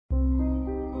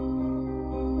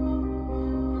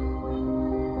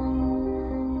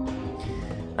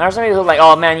Now there's some people who are like,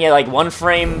 oh man, yeah, like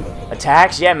 1-frame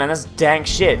attacks? Yeah, man, that's dank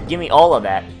shit. Give me all of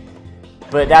that.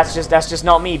 But that's just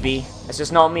not me, B. That's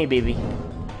just not me, baby.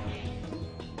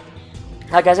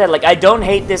 Like I said, like, I don't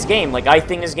hate this game. Like, I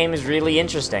think this game is really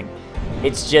interesting.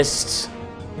 It's just,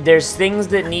 there's things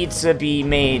that need to be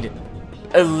made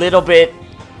a little bit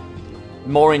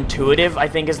more intuitive, I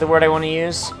think is the word I want to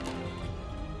use.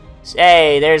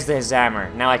 Hey, there's the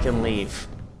hammer. Now I can leave.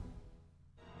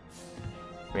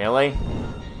 Really?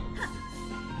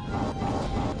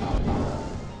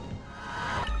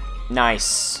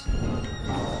 Nice.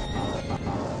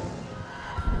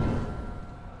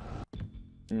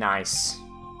 Nice.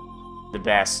 The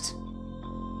best.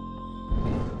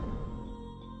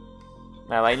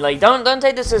 Like, don't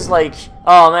take this as like,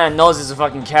 oh man, Nose is a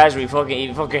fucking casual. He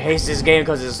fucking hates this game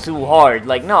because it's too hard.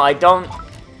 Like, no, I don't.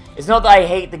 It's not that I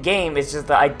hate the game. It's just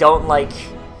that I don't like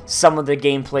some of the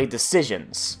gameplay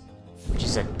decisions, which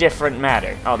is a different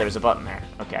matter. Oh, there's a button there.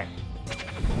 Okay.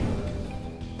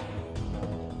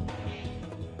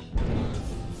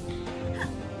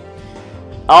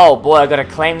 Oh boy, I gotta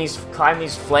climb these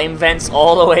flame vents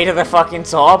all the way to the fucking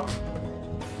top.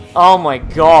 Oh my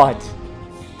god.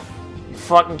 You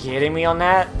fucking kidding me on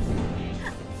that?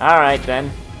 Alright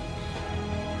then.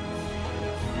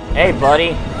 Hey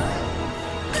buddy.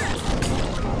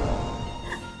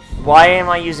 Why am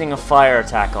I using a fire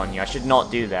attack on you? I should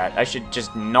not do that. I should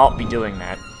just not be doing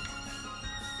that.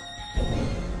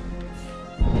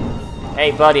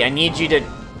 Hey buddy, I need you to...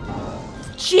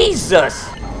 Jesus!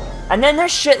 And then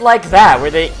there's shit like that, where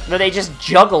they just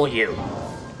juggle you.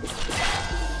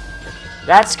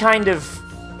 That's kind of...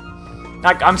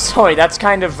 I'm sorry, that's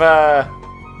kind of,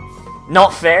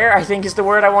 not fair, I think is the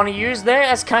word I want to use there.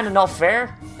 That's kind of not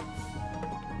fair.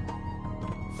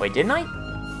 Wait, didn't I?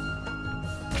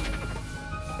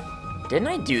 Didn't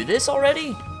I do this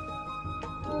already?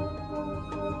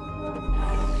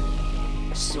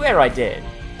 I swear I did.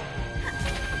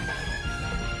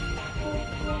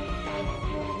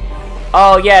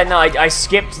 Oh, yeah, no, I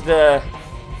skipped the...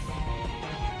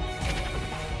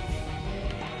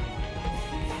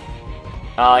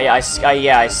 Oh, yeah, I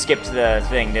skipped the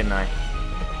thing, didn't I?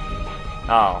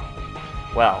 Oh.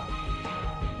 Well.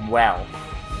 Well.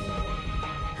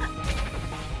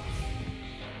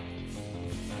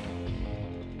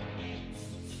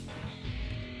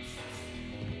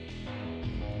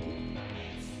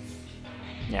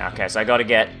 Yeah, okay, so I gotta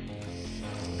get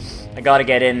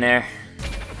in there.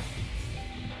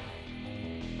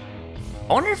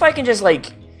 I wonder if I can just,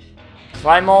 like,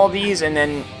 climb all these and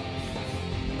then...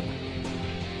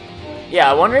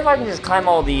 Yeah, I wonder if I can just climb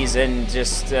all these and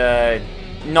just,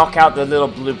 knock out the little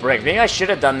blue brick. Maybe I should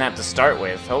have done that to start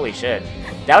with. Holy shit.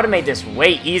 That would have made this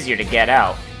way easier to get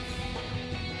out.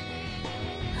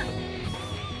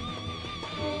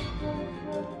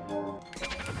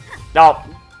 Oh,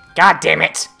 god damn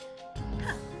it!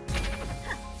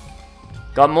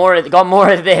 Got more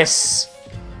of this.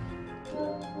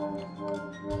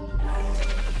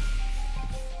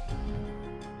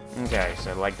 Okay,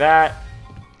 so like that,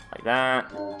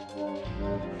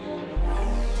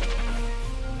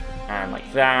 and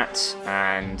like that,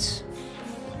 and...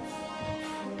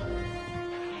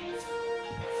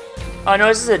 Oh no,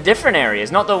 this is a different area.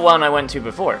 It's not the one I went to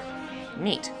before.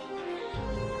 Neat.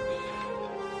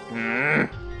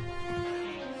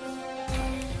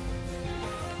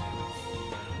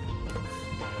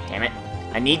 Damn it.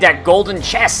 I need that golden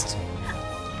chest!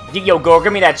 Yo, go,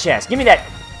 give me that chest. Give me that...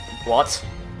 What?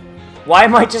 Why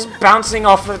am I just bouncing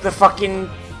off of the fucking...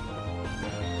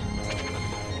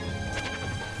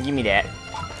 Give me that.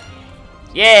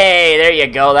 Yay! There you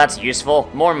go, that's useful.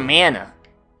 More mana.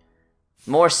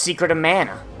 More secret of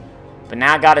mana. But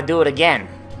now I gotta do it again.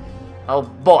 Oh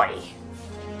boy.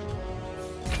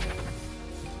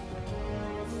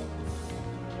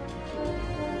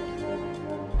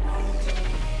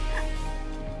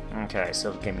 Okay,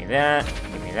 so give me that,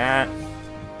 give me that.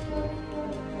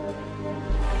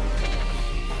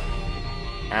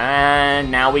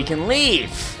 And now we can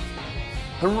leave!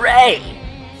 Hooray!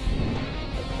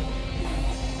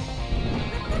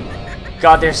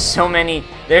 God, there's so many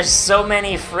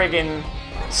friggin'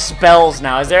 spells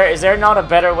now. Is there not a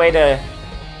better way to...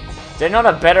 Is there not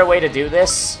a better way to do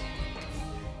this?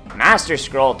 Master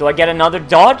Scroll, do I get another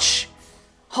dodge?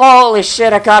 Holy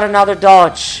shit, I got another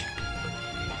dodge!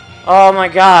 Oh my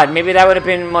god, maybe that would have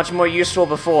been much more useful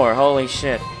before. Holy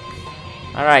shit.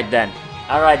 Alright then.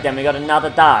 Alright then, we got another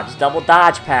dodge. Double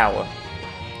dodge power.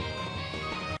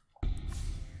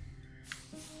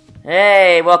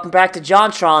 Hey, welcome back to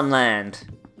Jontron Land.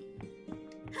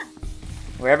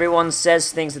 Where everyone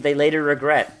says things that they later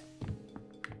regret.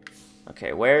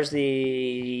 Okay, where's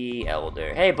the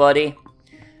elder? Hey, buddy.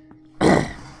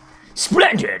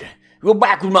 Splendid! You're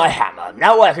back with my hammer.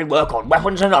 Now I can work on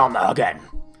weapons and armor again.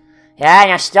 Yeah,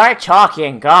 now start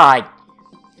talking, God.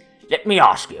 Let me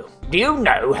ask you, do you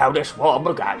know how this war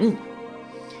began?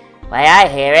 Well, I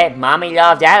hear it. Mommy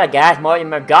loved Alagath more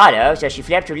than Morgado, so she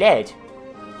flipped her lid.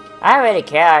 I don't really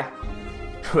care.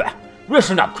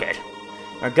 Listen up, kid.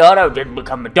 Morgado didn't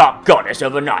become a dark goddess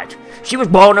overnight. She was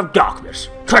born of darkness.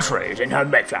 Treachery is in her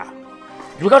nature.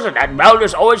 Because of that,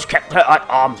 Valdis always kept her at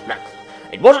arm's length.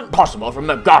 It wasn't possible for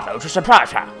Morgado to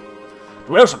surprise her.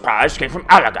 The real surprise came from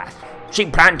Alagath. She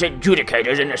planted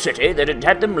judicators in the city that had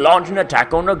had them launch an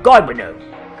attack on the Goibenu.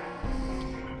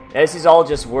 This is all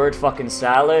just word fucking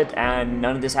salad, and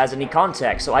none of this has any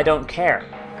context, so I don't care.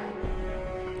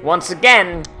 Once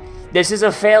again, this is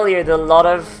a failure that a lot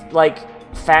of, like,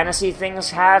 fantasy things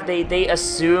have. They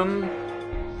assume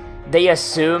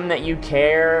that you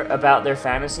care about their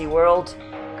fantasy world,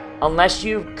 unless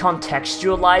you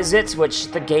contextualize it, which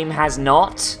the game has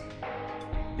not.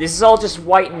 This is all just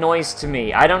white noise to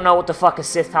me. I don't know what the fuck a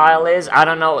Sith tile is. I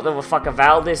don't know what the fuck a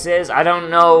Valdis is. I don't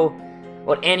know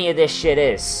what any of this shit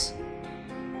is.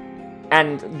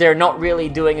 And they're not really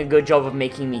doing a good job of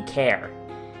making me care.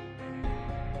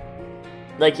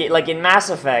 Like in Mass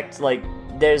Effect, like,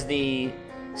 there's the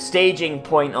staging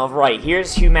point of, right,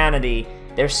 here's humanity,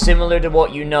 they're similar to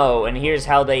what you know, and here's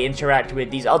how they interact with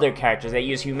these other characters. They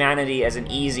use humanity as an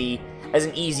easy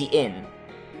in.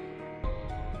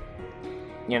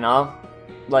 You know?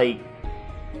 Like,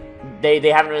 they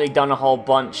haven't really done a whole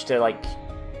bunch to, like,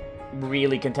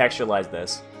 really contextualize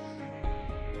this.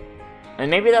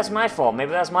 And maybe that's my fault.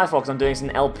 Maybe that's my fault because I'm doing this in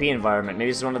an LP environment.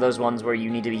 Maybe it's one of those ones where you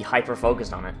need to be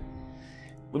hyper-focused on it.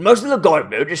 With most of the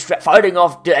Goibenu just fighting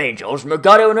off the angels,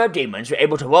 Morgado and her demons were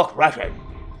able to walk right in.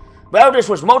 Valdis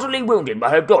was mortally wounded by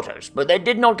her daughters, but they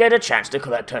did not get a chance to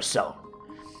collect her soul.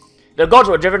 The gods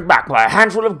were driven back by a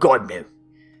handful of Goibenu.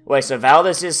 Wait, so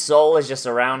Valdis' soul is just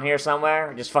around here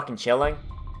somewhere? Just fucking chilling?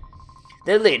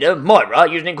 Their leader, Moira,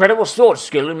 used an incredible sword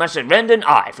skill and must rend an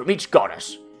eye from each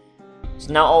goddess.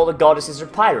 So now all the goddesses are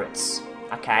pirates.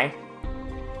 Okay.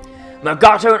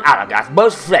 Morgado and Alagath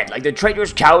both fled like the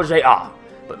traitorous cowards they are,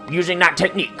 but using that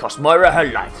technique cost Moira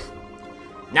her life.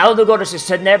 Now the goddesses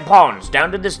send their pawns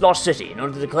down to this lost city in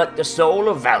order to collect the soul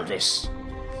of Valdis.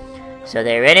 So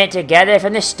they're in it together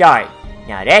from the start.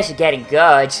 Now that's getting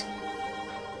good.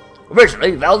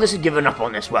 Originally, Valdis had given up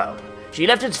on this world. She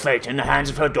left its fate in the hands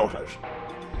of her daughters.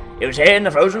 It was here in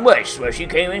the frozen wastes where she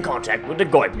came in contact with the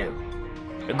Goibenu.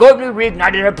 The Goibenu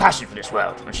reignited her passion for this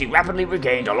world, and she rapidly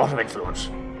regained a lot of influence.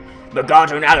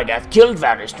 Morgado and Alagath killed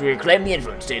Valdis to reclaim the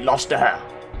influence they had lost to her.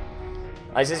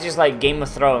 This is just like Game of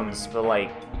Thrones, but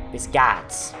like, it's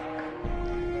gods.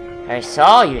 Her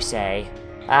soul, you say?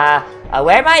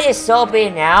 Where might this soul be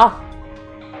now?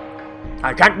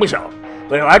 I can't be sure,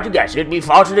 but if I had to guess, it'd be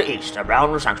far to the east,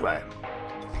 around the sanctuary.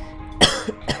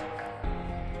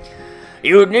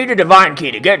 You would need a divine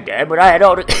key to get there, but I had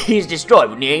all the keys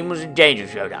destroyed when the angels and angels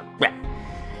showed up.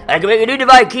 I can make a new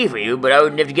divine key for you, but I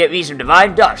would have to get me some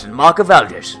divine dust and Mark of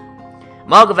Valdis.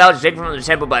 Mark of Valdis is taken from the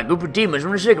temple by a group of demons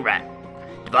from the cigarette.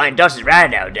 Divine dust is rare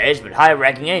nowadays, but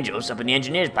higher-ranking angels up in the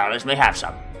engineer's palace may have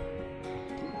some.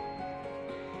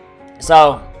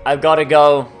 So, I've got to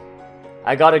go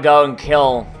and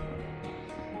kill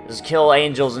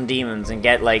angels and demons and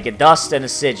get, like, a dust and a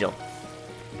sigil.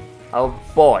 Oh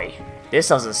boy, this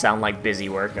doesn't sound like busy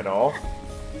work at all.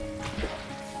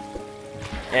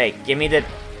 Hey, give me the...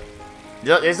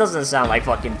 This doesn't sound like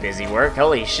fucking busy work,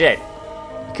 holy shit.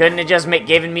 Couldn't have just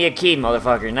given me a key,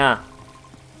 motherfucker, nah.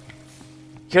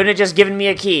 Couldn't have just given me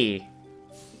a key.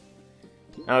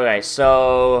 Okay,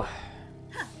 so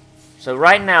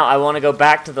right now I want to go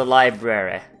back to the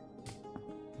library.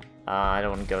 I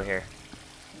don't want to go here.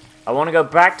 I want to go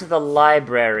back to the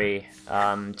library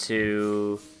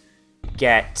to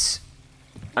get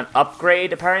an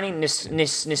upgrade. Apparently,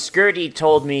 Niskurdi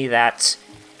told me that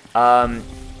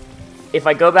if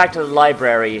I go back to the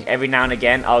library every now and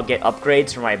again, I'll get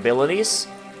upgrades for my abilities.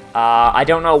 I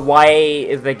don't know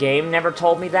why the game never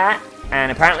told me that,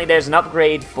 and apparently there's an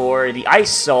upgrade for the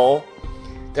Ice Soul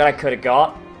that I could have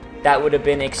got that would have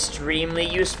been extremely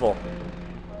useful.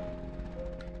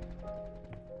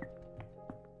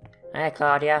 Hey,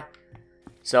 Claudia.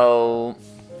 So,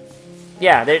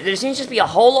 yeah, there seems to be a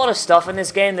whole lot of stuff in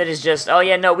this game that is just, oh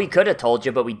yeah, no, we could have told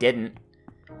you, but we didn't.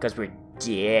 Because we're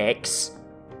dicks.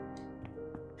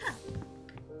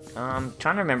 I'm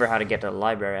trying to remember how to get to the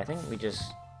library. I think we just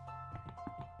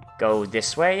go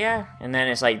this way, yeah? And then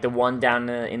it's like the one down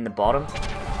in the bottom.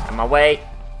 Out my way.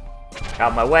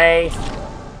 Out my way.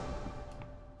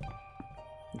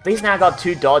 At least now I got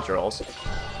 2 dodge rolls.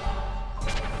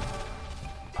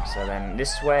 So then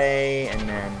this way, and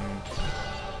then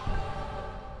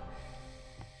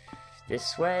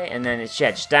this way, and then it's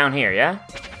just down here, yeah?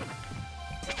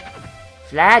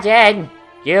 Flathead!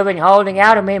 You've been holding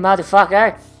out on me,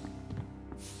 motherfucker!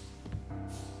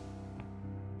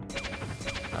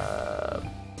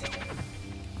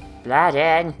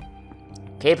 Flathead!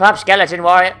 Keep up, skeleton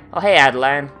warrior! Oh, hey,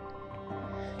 Adeline.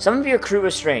 Some of your crew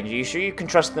are strange. Are you sure you can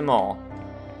trust them all?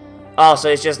 Oh, so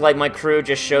it's just like my crew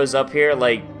just shows up here,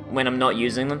 like, when I'm not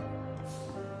using them?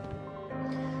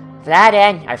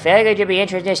 Flathead, I figured you'd be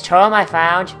interested in this tome I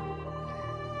found.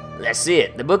 Let's see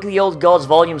it. The Book of the Old Gods,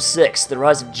 Volume 6, The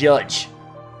Rise of Judge.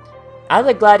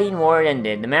 After the Gladian War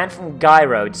ended, the man from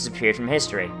Gyro disappeared from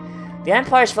history. The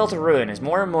empires fell to ruin as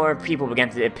more and more people began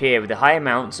to appear with the high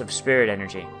amounts of spirit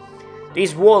energy.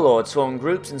 These warlords formed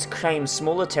groups and claimed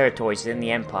smaller territories within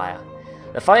the empire.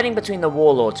 The fighting between the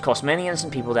warlords cost many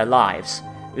innocent people their lives.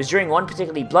 It was during one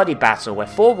particularly bloody battle where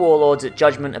 4 warlords at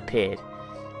Judgment appeared.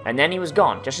 And then he was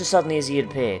gone, just as suddenly as he had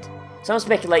appeared. Some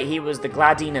speculate he was the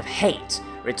Gladian of Hate,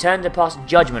 returned to pass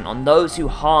judgment on those who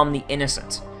harm the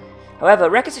innocent. However,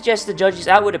 records suggest the judge's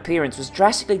outward appearance was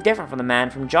drastically different from the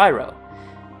man from Gyro.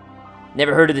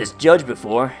 Never heard of this judge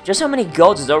before. Just how many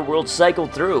gods has our world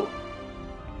cycled through?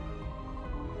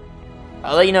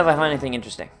 I'll let you know if I find anything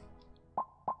interesting.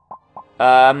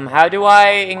 How do I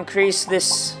increase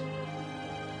this?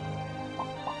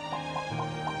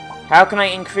 How can I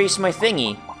increase my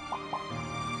thingy?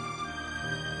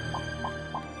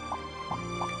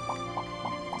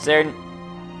 Is there...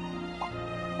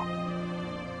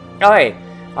 Oh, hey.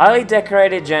 Highly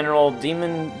decorated general,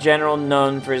 demon general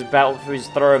known for his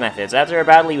thorough methods. After a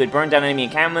battle, he would burn down enemy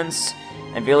encampments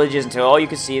and villages until all you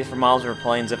could see for miles were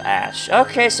plains of ash.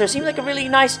 Okay, so it seems like a really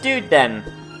nice dude then.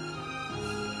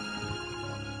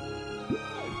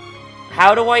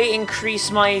 How do I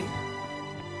increase my...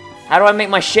 How do I make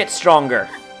my shit stronger?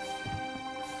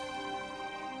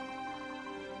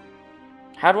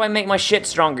 How do I make my shit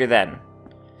stronger then?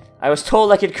 I was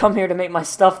told I could come here to make my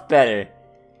stuff better.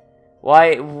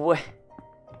 Why?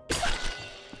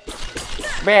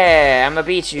 Bleh, I'ma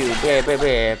beat you. Bleh, bleh,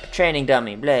 bleh. Training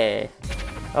dummy. Bleh.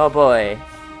 Oh boy.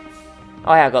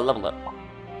 Oh yeah, I got level up.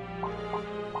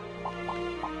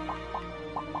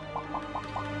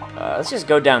 Let's just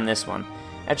go down this one.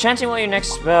 Chanting while your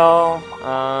next spell.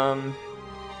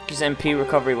 Use MP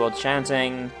recovery while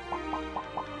chanting.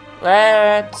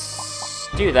 Let's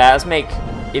do that. Let's make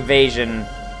evasion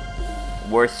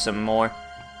worth some more.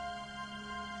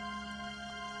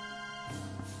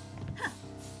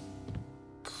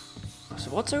 So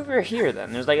what's over here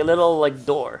then? There's like a little like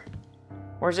door.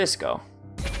 Where's this go?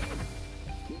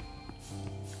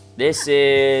 This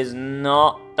is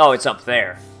not... Oh, it's up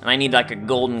there. And I need like a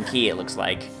golden key, it looks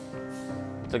like.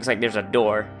 It looks like there's a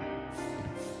door.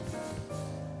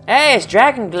 Hey, it's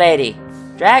Dragon Lady!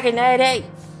 Dragon Lady!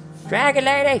 Dragon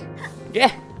Lady!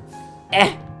 Yeah!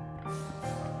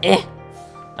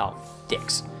 Oh,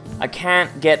 dicks. I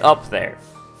can't get up there.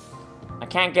 I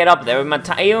can't get up there. With my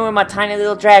even with my tiny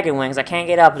little dragon wings, I can't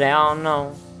get up there. Oh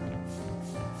no.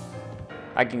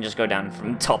 I can just go down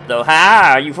from the top though.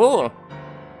 Ha! You fool!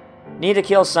 Need to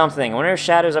kill something. I wonder if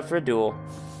Shadow's up for a duel.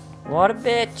 What a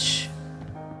bitch.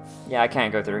 Yeah, I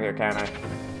can't go through here, can I?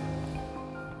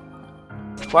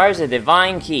 Requires a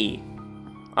divine key.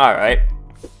 Alright.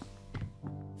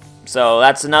 So,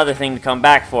 that's another thing to come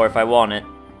back for if I want it.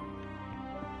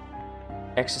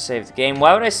 X to save the game.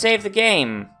 Why would I save the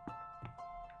game?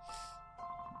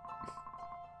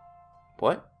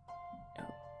 What?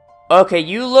 Okay,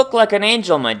 you look like an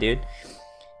angel, my dude.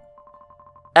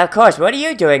 Of course, what are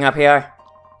you doing up here?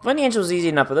 Finding angels is easy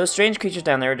enough, but those strange creatures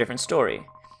down there are a different story.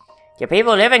 Your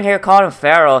people living here call them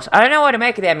pharaohs. I don't know what to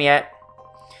make of them yet.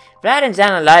 Vladim's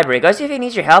down in the library. Go see if he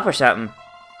needs your help or something.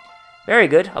 Very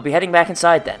good. I'll be heading back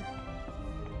inside then.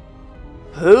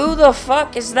 Who the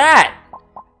fuck is that?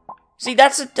 See,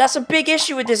 that's a big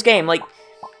issue with this game. Like,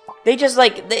 they just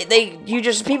like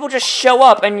people just show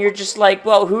up and you're just like,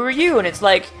 well, who are you? And it's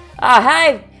like,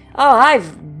 hi,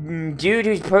 dude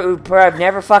who I've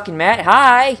never fucking met.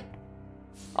 Hi.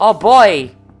 Oh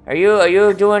boy, are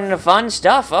you doing the fun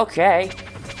stuff? Okay.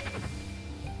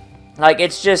 Like,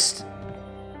 it's just.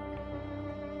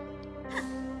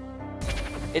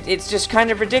 It's just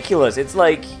kind of ridiculous. It's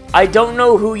like, I don't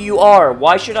know who you are.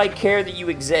 Why should I care that you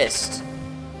exist?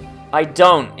 I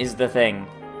don't, is the thing.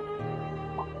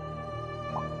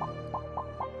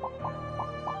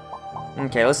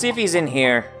 Okay, let's see if he's in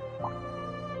here.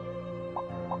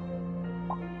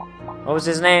 What was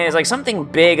his name? It's like something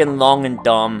big and long and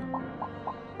dumb.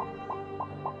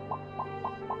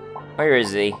 Where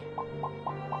is he?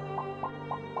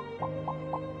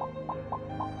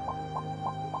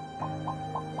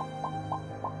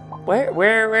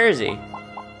 Where is he?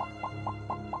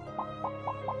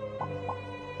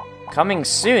 Coming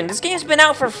soon? This game's been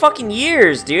out for fucking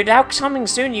years, dude. How coming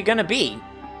soon you gonna be?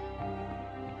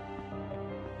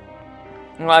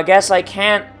 Well, I guess I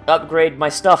can't upgrade my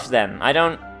stuff then. I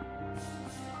don't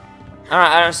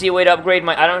see a way to upgrade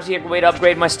my. I don't see a way to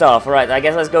upgrade my stuff. All right, I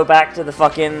guess let's go back to the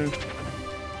fucking.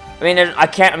 I mean, I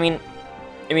can't. I mean,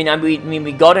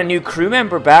 we got a new crew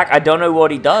member back. I don't know what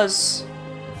he does.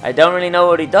 I don't really know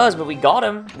what he does, but we got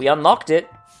him. We unlocked it,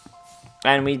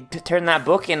 and we turned that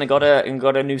book in and got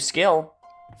a new skill.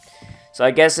 So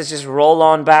I guess let's just roll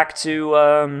on back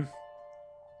to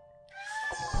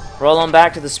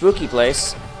the spooky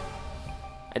place.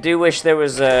 I do wish there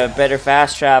was a better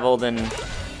fast travel than,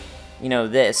 you know,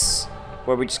 this,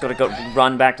 where we just gotta go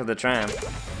run back to the tram.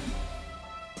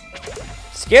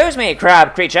 Excuse me,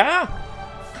 crab creature!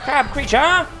 Crab creature!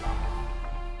 I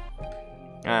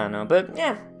don't know, but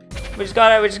yeah. It's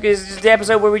just the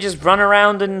episode where we just run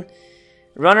around and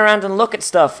look at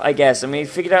stuff, I guess. And we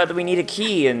figured out that we need a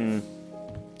key and...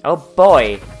 Oh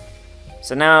boy.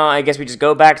 So now I guess we just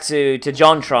go back to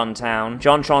Jontron town,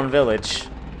 Jontron village.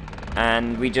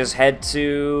 And we just head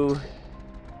to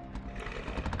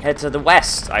the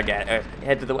west, I guess.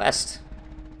 Head to the west.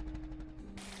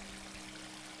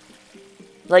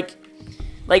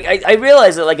 I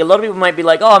realize that, like, a lot of people might be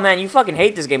like, oh man, you fucking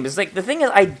hate this game. But it's like, the thing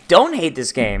is, I don't hate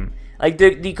this game. Like,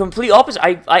 the complete opposite.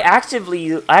 I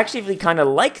actively kind of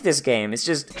like this game. It's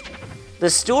just, the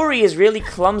story is really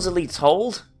clumsily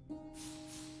told.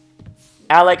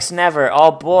 Alex never.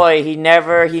 Oh boy, he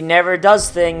never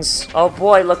does things. Oh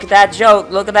boy, look at that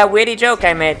joke. Look at that witty joke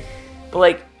I made. But,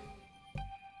 like,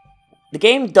 the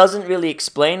game doesn't really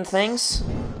explain things.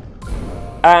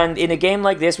 And in a game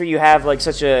like this where you have, like,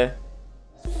 such a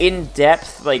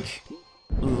in-depth, like,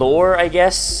 lore, I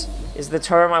guess, is the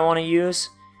term I want to use.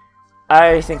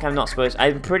 I'm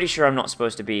pretty sure I'm not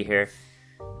supposed to be here.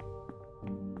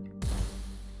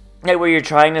 Like, where you're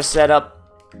trying to set up...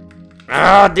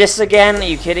 this again? Are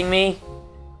you kidding me?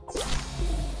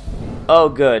 Oh,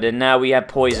 good, and now we have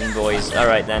poison boys.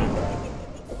 Alright, then.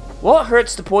 What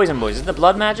hurts the poison boys? Is it the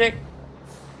blood magic?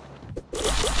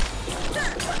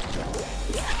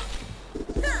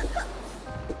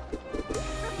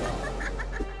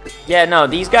 Yeah, no,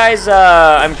 these guys,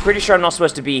 I'm pretty sure I'm not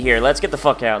supposed to be here. Let's get the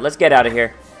fuck out. Let's get out of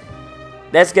here.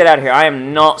 Let's get out of here. I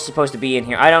am not supposed to be in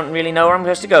here. I don't really know where I'm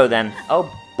supposed to go, then. Oh,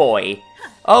 boy.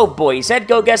 Oh, boy. He said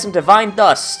go get some divine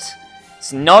dust.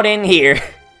 It's not in here.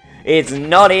 It's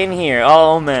not in here.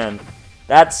 Oh, man.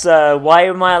 That's, why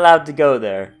am I allowed to go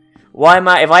there? Why am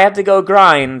I... If I have to go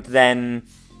grind, then...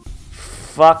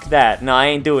 Fuck that. No, I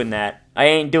ain't doing that. I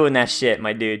ain't doing that shit,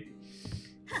 my dude.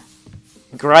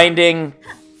 Grinding...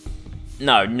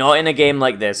 No, not in a game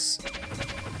like this.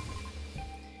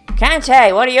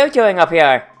 Kante, what are you doing up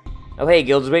here? Oh hey,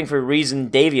 Guild's waiting for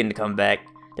Reason Davian to come back.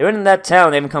 They're in that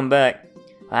town, they haven't come back.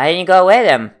 Why didn't you go with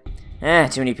them?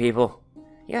 Too many people.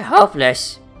 You're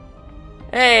hopeless.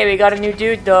 Hey, we got a new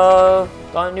dude though.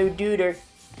 Got a new duder.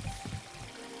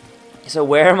 So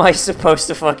where am I supposed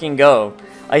to fucking go?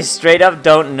 I straight up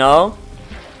don't know.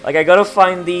 Like, I gotta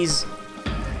find these...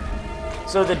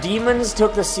 So the demons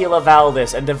took the seal of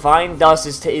Valdis, and divine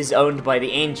dust is owned by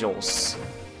the angels.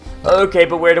 Okay,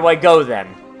 but where do I go then?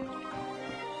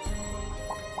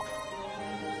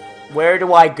 Where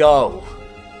do I go?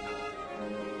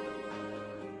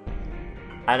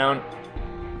 I don't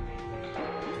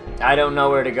know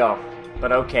where to go.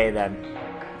 But okay then.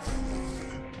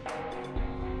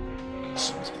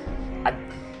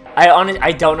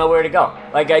 I don't know where to go.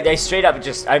 Like, I straight up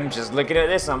I'm just looking at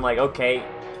this and I'm like, okay.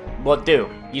 What do?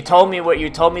 You told me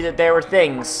that there were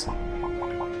things.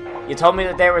 You told me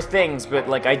that there were things, but,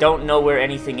 like, I don't know where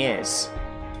anything is.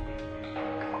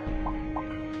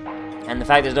 And the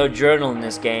fact there's no journal in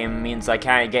this game means I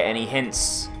can't get any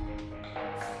hints.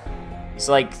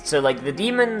 So the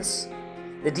demons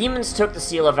took the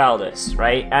seal of Valdis,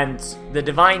 right? And the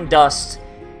divine dust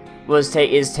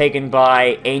is taken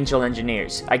by angel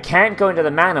engineers. I can't go into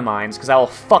the mana mines because I will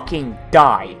fucking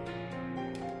die.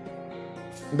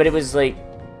 But it was like,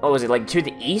 what was it, like to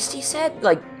the east, he said?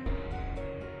 Like,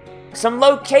 some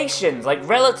locations, like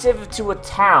relative to a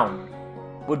town,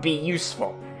 would be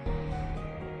useful.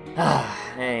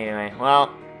 Anyway,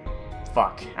 well,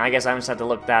 fuck. I guess I just have to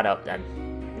look that up then.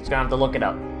 Just gonna have to look it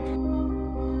up.